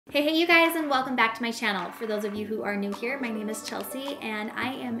Hey you guys, and welcome back to my channel. For those of you who are new here, my name is Chelsea and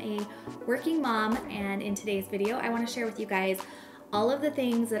I am a working mom, and in today's video I want to share with you guys all of the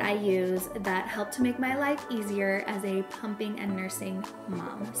things that I use that help to make my life easier as a pumping and nursing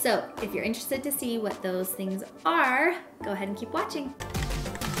mom. So if you're interested to see what those things are, go ahead and keep watching.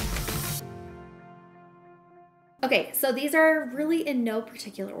 Okay, so these are really in no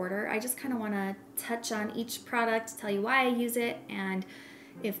particular order. I just kind of want to touch on each product, tell you why I use it, and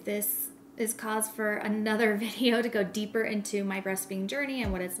if this is cause for another video to go deeper into my breastfeeding journey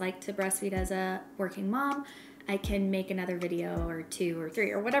and what it's like to breastfeed as a working mom, I can make another video or 2 or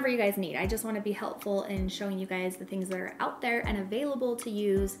 3 or whatever you guys need. I just want to be helpful in showing you guys the things that are out there and available to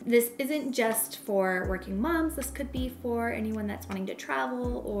use. This isn't just for working moms. This could be for anyone that's wanting to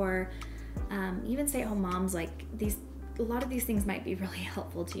travel or even stay-at-home moms. Like a lot of these things might be really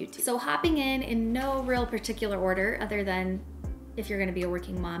helpful to you too. So hopping in no real particular order other than if you're gonna be a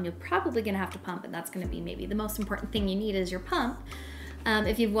working mom, you're probably gonna have to pump, and that's gonna be maybe the most important thing you need is your pump.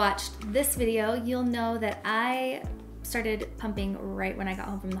 If you've watched this video, you'll know that I started pumping right when I got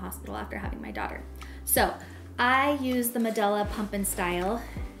home from the hospital after having my daughter. So I use the Medela Pump and Style.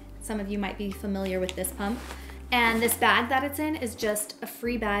 Some of you might be familiar with this pump. And this bag that it's in is just a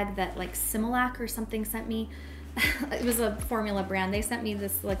free bag that like Similac or something sent me. It was a formula brand. They sent me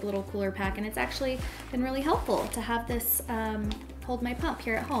this like little cooler pack, and it's actually been really helpful to have this hold my pump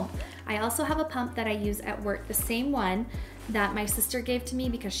here at home. I also have a pump that I use at work, the same one that my sister gave to me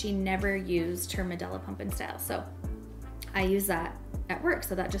because she never used her Medela Pump and Style. So I use that at work,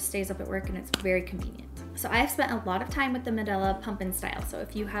 so that just stays up at work and it's very convenient. So I've spent a lot of time with the Medela Pump and Style. So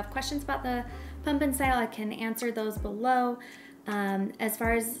if you have questions about the Pump and Style, I can answer those below. As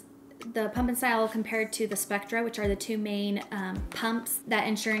far as the Pump and Style compared to the Spectra, which are the two main pumps that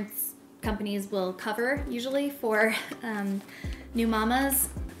insurance companies will cover usually for new mamas,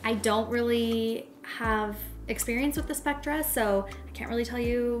 I don't really have experience with the Spectra, so I can't really tell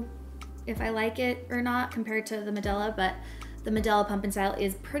you if I like it or not compared to the Medela, but the Medela Pump and Style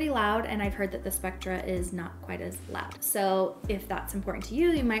is pretty loud, and I've heard that the Spectra is not quite as loud. So if that's important to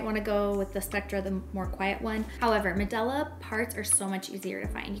you, you might want to go with the Spectra, the more quiet one. However, Medela parts are so much easier to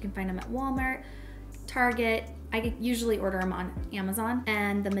find. You can find them at Walmart, Target. I usually order them on Amazon.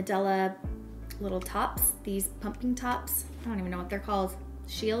 And the Medela little tops, these pumping tops, I don't even know what they're called,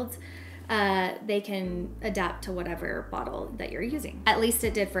 shields, they can adapt to whatever bottle that you're using. At least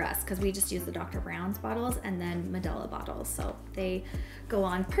it did for us, because we just use the Dr. Brown's bottles and then Medela bottles. So they go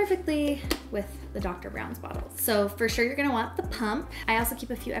on perfectly with the Dr. Brown's bottles. So for sure you're gonna want the pump. I also keep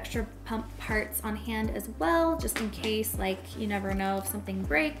a few extra pump parts on hand as well, just in case, like, you never know if something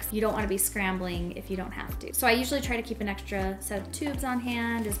breaks. You don't wanna be scrambling if you don't have to. So I usually try to keep an extra set of tubes on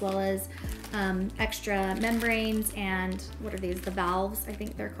hand, as well as extra membranes and what are these? The valves, I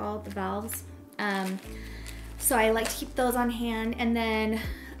think they're called, the valves. So I like to keep those on hand. And then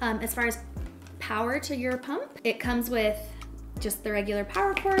as far as power to your pump, it comes with just the regular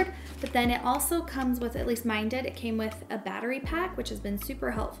power cord, but then it also comes with, at least mine did, it came with a battery pack, which has been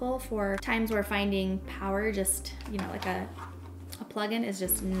super helpful for times where finding power, just, you know, like a plug-in is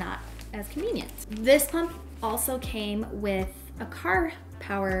just not as convenient. This pump also came with a car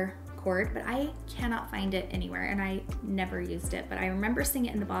power cord, but I cannot find it anywhere, and I never used it, but I remember seeing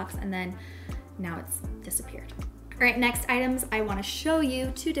it in the box, and then now it's disappeared. All right, next items, I want to show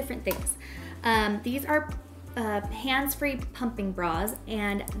you 2 different things. These are hands-free pumping bras,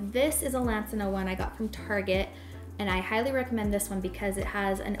 and this is a Lancino one I got from Target, and I highly recommend this one because it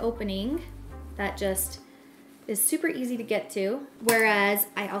has an opening that just is super easy to get to, whereas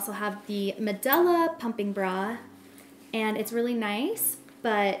I also have the Medela pumping bra, and it's really nice,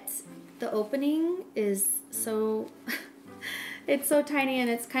 but the opening is so, it's so tiny and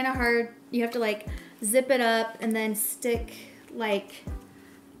it's kind of hard. You have to like zip it up and then stick like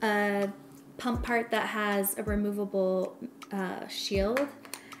a pump part that has a removable shield,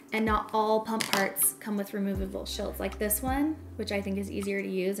 and not all pump parts come with removable shields. Like this one, which I think is easier to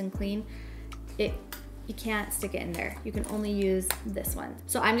use and clean, you can't stick it in there. You can only use this one.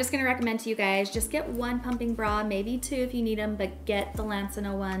 So I'm just gonna recommend to you guys, just get 1 pumping bra, maybe 2 if you need them, but get the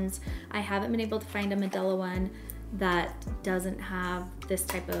Lancino ones. I haven't been able to find a Medela one that doesn't have this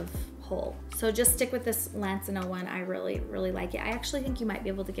type of hole. So just stick with this Lancino one. I really, really like it. I actually think you might be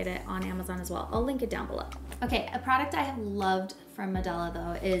able to get it on Amazon as well. I'll link it down below. Okay, a product I have loved from Medela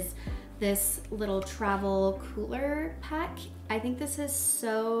though is this little travel cooler pack. I think this is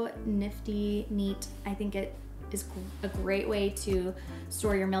so nifty, neat. I think it is a great way to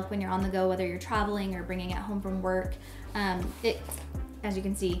store your milk when you're on the go, whether you're traveling or bringing it home from work. It, as you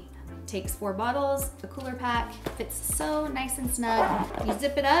can see, takes 4 bottles, the cooler pack, fits so nice and snug. You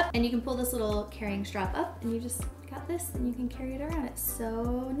zip it up and you can pull this little carrying strap up and you just got this and you can carry it around. It's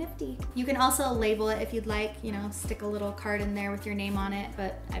so nifty. You can also label it if you'd like, you know, stick a little card in there with your name on it,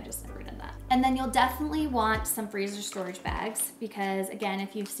 but I've just never done that. And then you'll definitely want some freezer storage bags because again,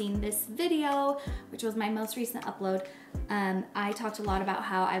 if you've seen this video, which was my most recent upload, I talked a lot about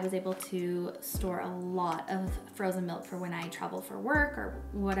how I was able to store a lot of frozen milk for when I travel for work or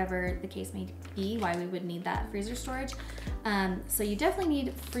whatever the case may be, why we would need that freezer storage. So you definitely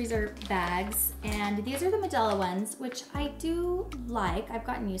need freezer bags, and these are the Medela ones, which I do like. I've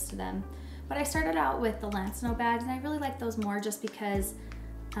gotten used to them, but I started out with the Lansino bags and I really like those more just because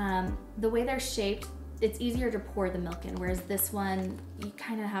the way they're shaped, it's easier to pour the milk in, whereas this one, you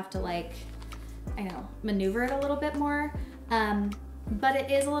kind of have to like, I know, maneuver it a little bit more, but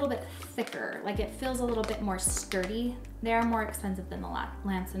it is a little bit thicker. Like it feels a little bit more sturdy. They are more expensive than the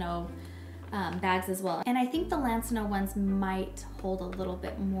Lansino bags as well. And I think the Lansino ones might hold a little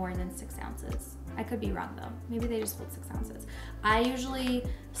bit more than 6 ounces. I could be wrong though. Maybe they just hold 6 ounces. I usually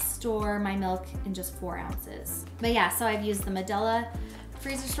store my milk in just 4 ounces. But yeah, so I've used the Medela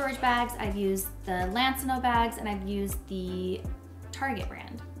freezer storage bags, I've used the Lansino bags, and I've used the Target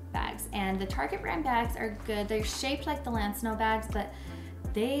brand bags. And the Target brand bags are good. They're shaped like the Lansino bags, but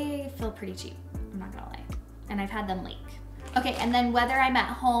they feel pretty cheap, I'm not gonna lie. And I've had them leak. Okay, and then whether I'm at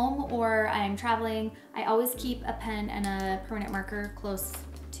home or I'm traveling, I always keep a pen and a permanent marker close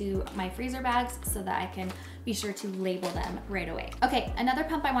to my freezer bags so that I can be sure to label them right away. Okay, another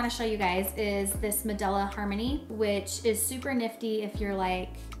pump I wanna show you guys is this Medela Harmony, which is super nifty if you're like,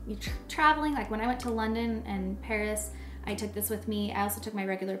 you're traveling. Like when I went to London and Paris, I took this with me. I also took my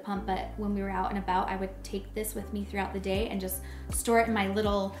regular pump, but when we were out and about, I would take this with me throughout the day and just store it in my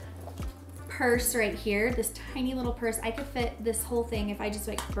little purse right here, this tiny little purse. I could fit this whole thing, if I just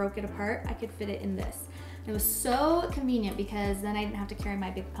like broke it apart, I could fit it in this. It was so convenient because then I didn't have to carry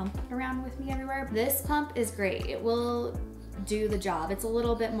my big pump around with me everywhere. This pump is great. It will do the job. It's a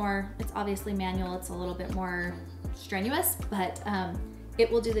little bit more, it's obviously manual, it's a little bit more strenuous, but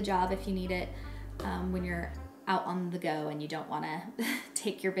it will do the job if you need it when you're out on the go and you don't want to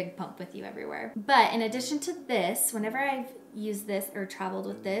take your big pump with you everywhere. But in addition to this, whenever I've used this or traveled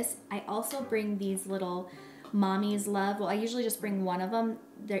with this, I also bring these little Mommy's Love. Well, I usually just bring one of them.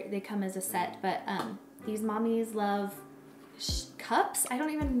 They come as a set, but these Mommy's Love cups, I don't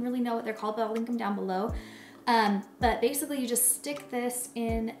even really know what they're called, but I'll link them down below. But basically you just stick this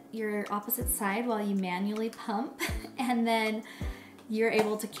in your opposite side while you manually pump, and then you're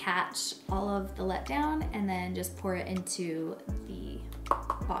able to catch all of the letdown and then just pour it into the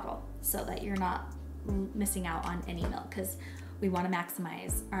bottle so that you're not missing out on any milk, because we want to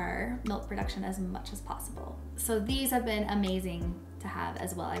maximize our milk production as much as possible. So these have been amazing to have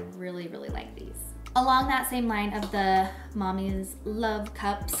as well. I really, really like these. Along that same line of the Mommy's Love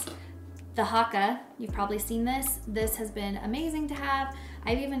cups, the Haka, you've probably seen this. This has been amazing to have.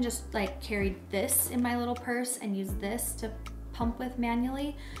 I've even just like carried this in my little purse and used this to pump with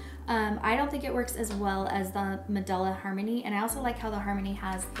manually. I don't think it works as well as the Medela Harmony, and I also like how the Harmony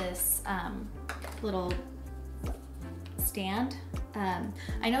has this little stand.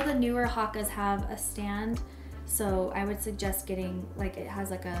 I know the newer Hakas have a stand, so I would suggest getting, like, it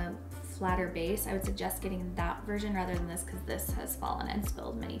has like a flatter base. I would suggest getting that version rather than this, because this has fallen and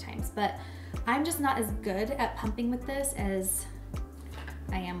spilled many times. But I'm just not as good at pumping with this as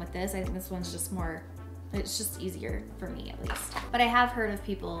I am with this. I think this one's just more, it's just easier for me at least. But I have heard of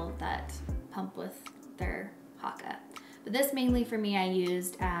people that pump with their Haka. But this mainly for me I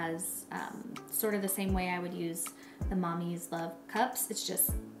used as sort of the same way I would use the Mommy's Love cups. It's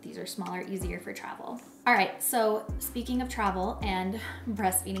just these are smaller, easier for travel. All right, so speaking of travel and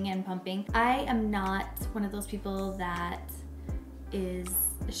breastfeeding and pumping, I am not one of those people that is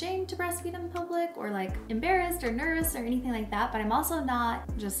ashamed to breastfeed in public or like embarrassed or nervous or anything like that, but I'm also not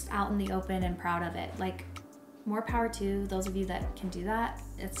just out in the open and proud of it. Like, more power to those of you that can do that.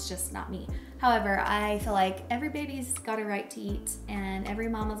 It's just not me. However, I feel like every baby's got a right to eat and every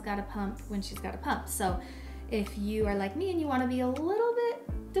mama's got to pump when she's got to pump. So if you are like me and you want to be a little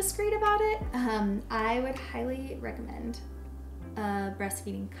bit discreet about it, I would highly recommend a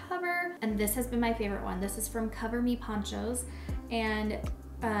breastfeeding cover. And this has been my favorite one. This is from Cover Me Ponchos. And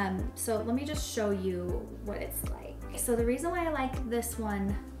so let me just show you what it's like. So the reason why I like this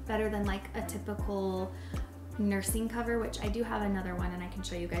one better than like a typical nursing cover, which I do have another one and I can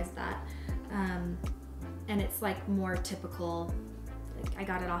show you guys that, and it's like more typical, like I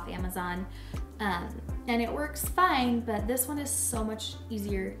got it off Amazon, and it works fine, but this one is so much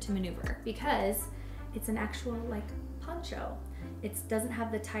easier to maneuver because it's an actual like poncho. It doesn't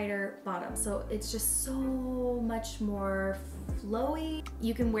have the tighter bottom, so it's just so much more flowy.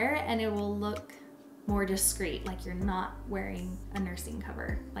 You can wear it and it will look more discreet, like you're not wearing a nursing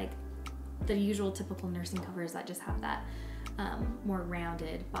cover, like the usual typical nursing covers that just have that more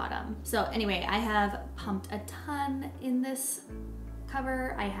rounded bottom. So anyway, I have pumped a ton in this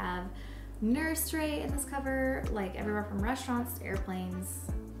cover. I have nursed Ray in this cover, like everywhere from restaurants to airplanes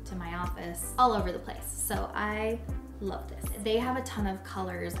to my office, all over the place. So I love this. They have a ton of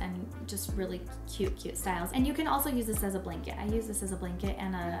colors and just really cute styles. And you can also use this as a blanket. I use this as a blanket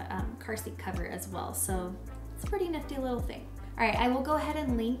and a car seat cover as well. So it's a pretty nifty little thing. All right, I will go ahead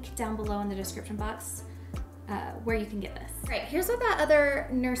and link down below in the description box where you can get this. All right, here's what that other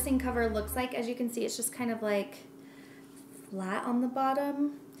nursing cover looks like. As you can see, it's just kind of like flat on the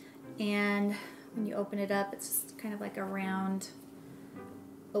bottom. And when you open it up, it's just kind of like a round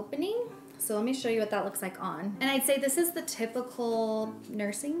opening. So let me show you what that looks like on. And I'd say this is the typical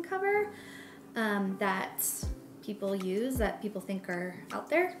nursing cover that people use, that people think are out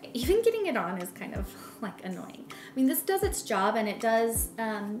there. Even getting it on is kind of like annoying. I mean, this does its job and it does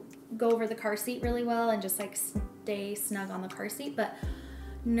go over the car seat really well and just like stay snug on the car seat. But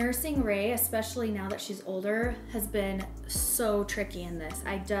nursing Ray, especially now that she's older, has been so tricky in this.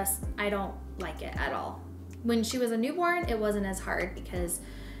 I don't like it at all. When she was a newborn, it wasn't as hard because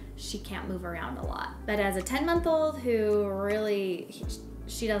she can't move around a lot. But as a 10-month-old who really,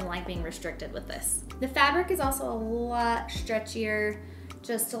 she doesn't like being restricted with this. The fabric is also a lot stretchier,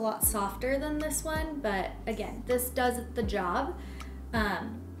 just a lot softer than this one. But again, this does the job.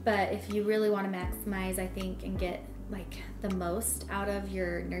 But if you really want to maximize, I think, and get like the most out of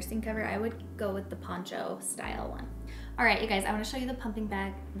your nursing cover, I would go with the poncho style one. All right, you guys, I want to show you the pumping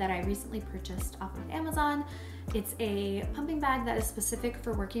bag that I recently purchased off of Amazon. It's a pumping bag that is specific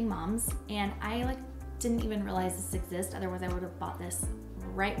for working moms, and I didn't even realize this exists. Otherwise, I would have bought this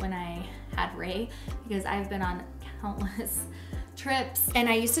right when I had Ray, because I've been on countless trips, and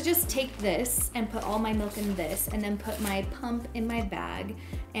I used to just take this and put all my milk in this and then put my pump in my bag,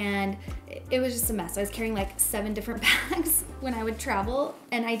 and it was just a mess. I was carrying like 7 different bags when I would travel,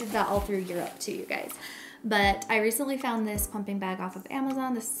 and I did that all through Europe too, you guys. But I recently found this pumping bag off of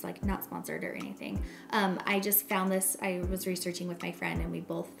Amazon. This is like not sponsored or anything. I just found this. I was researching with my friend and we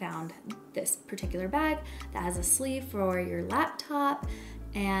both found this particular bag that has a sleeve for your laptop,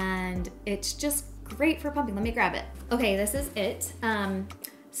 and it's just great for pumping. Let me grab it. Okay, this is it.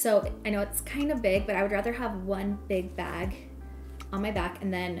 So I know it's kind of big, but I would rather have one big bag on my back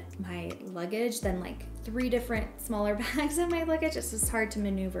and then my luggage than like 3 different smaller bags in my luggage. It's just hard to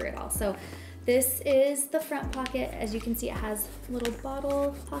maneuver it all. So this is the front pocket. As you can see, it has little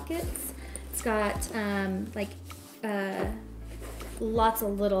bottle pockets. It's got lots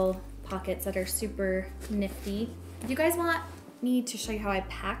of little pockets that are super nifty. If you guys want me to show you how I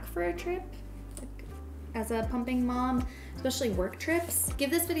pack for a trip, as a pumping mom, especially work trips,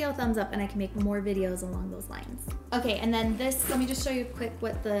 give this video a thumbs up and I can make more videos along those lines. Okay, and then this, let me just show you quick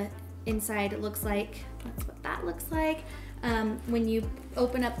what the inside looks like. That's what that looks like. When you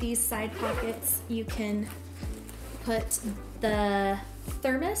open up these side pockets, you can put the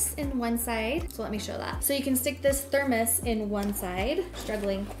thermos in one side. So let me show that. So you can stick this thermos in one side,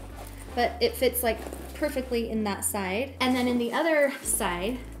 struggling, but it fits like perfectly in that side. And then in the other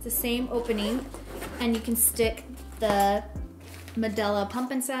side, it's the same opening, and you can stick the Medela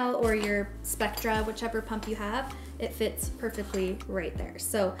pump and cell or your Spectra, whichever pump you have. It fits perfectly right there.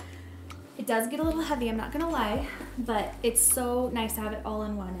 So it does get a little heavy, I'm not gonna lie, but it's so nice to have it all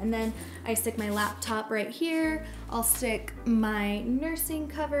in one. And then I stick my laptop right here. I'll stick my nursing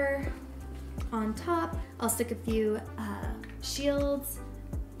cover on top. I'll stick a few shields,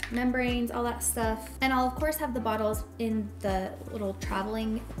 membranes, all that stuff. And I'll of course have the bottles in the little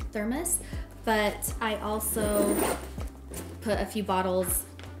traveling thermos, but I also put a few bottles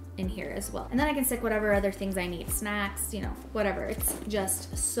in here as well. And then I can stick whatever other things I need, snacks, you know, whatever. It's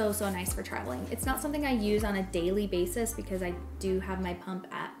just so nice for traveling. It's not something I use on a daily basis because I do have my pump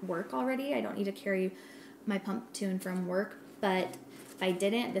at work already. I don't need to carry my pump to and from work, but if I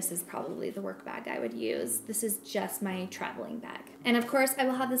didn't, this is probably the work bag I would use. This is just my traveling bag. And of course, I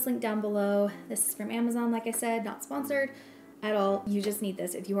will have this link down below. This is from Amazon, like I said, not sponsored at all. You just need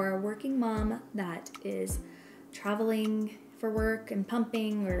this. If you are a working mom that is traveling for work and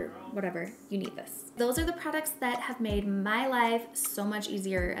pumping or whatever, you need this. Those are the products that have made my life so much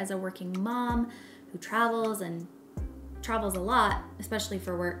easier as a working mom who travels and travels a lot, especially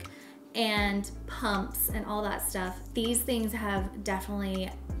for work, and pumps and all that stuff. These things have definitely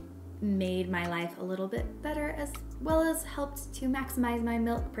made my life a little bit better, as well as helped to maximize my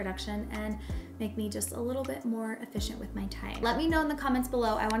milk production and make me just a little bit more efficient with my time. Let me know in the comments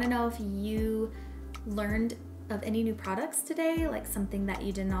below. I want to know if you learned of any new products today, like something that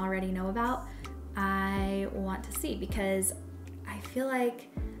you didn't already know about. I want to see, because I feel like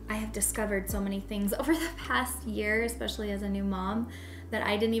I have discovered so many things over the past year, especially as a new mom, that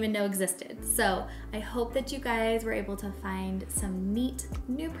I didn't even know existed. So I hope that you guys were able to find some neat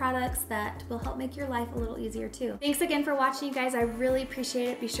new products that will help make your life a little easier too. Thanks again for watching, you guys. I really appreciate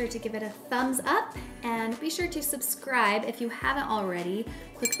it. Be sure to give it a thumbs up and be sure to subscribe if you haven't already.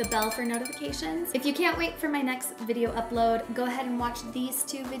 Click the bell for notifications. If you can't wait for my next video upload, go ahead and watch these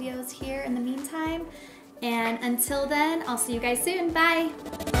 2 videos here in the meantime. And until then, I'll see you guys soon.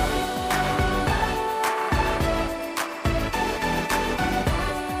 Bye.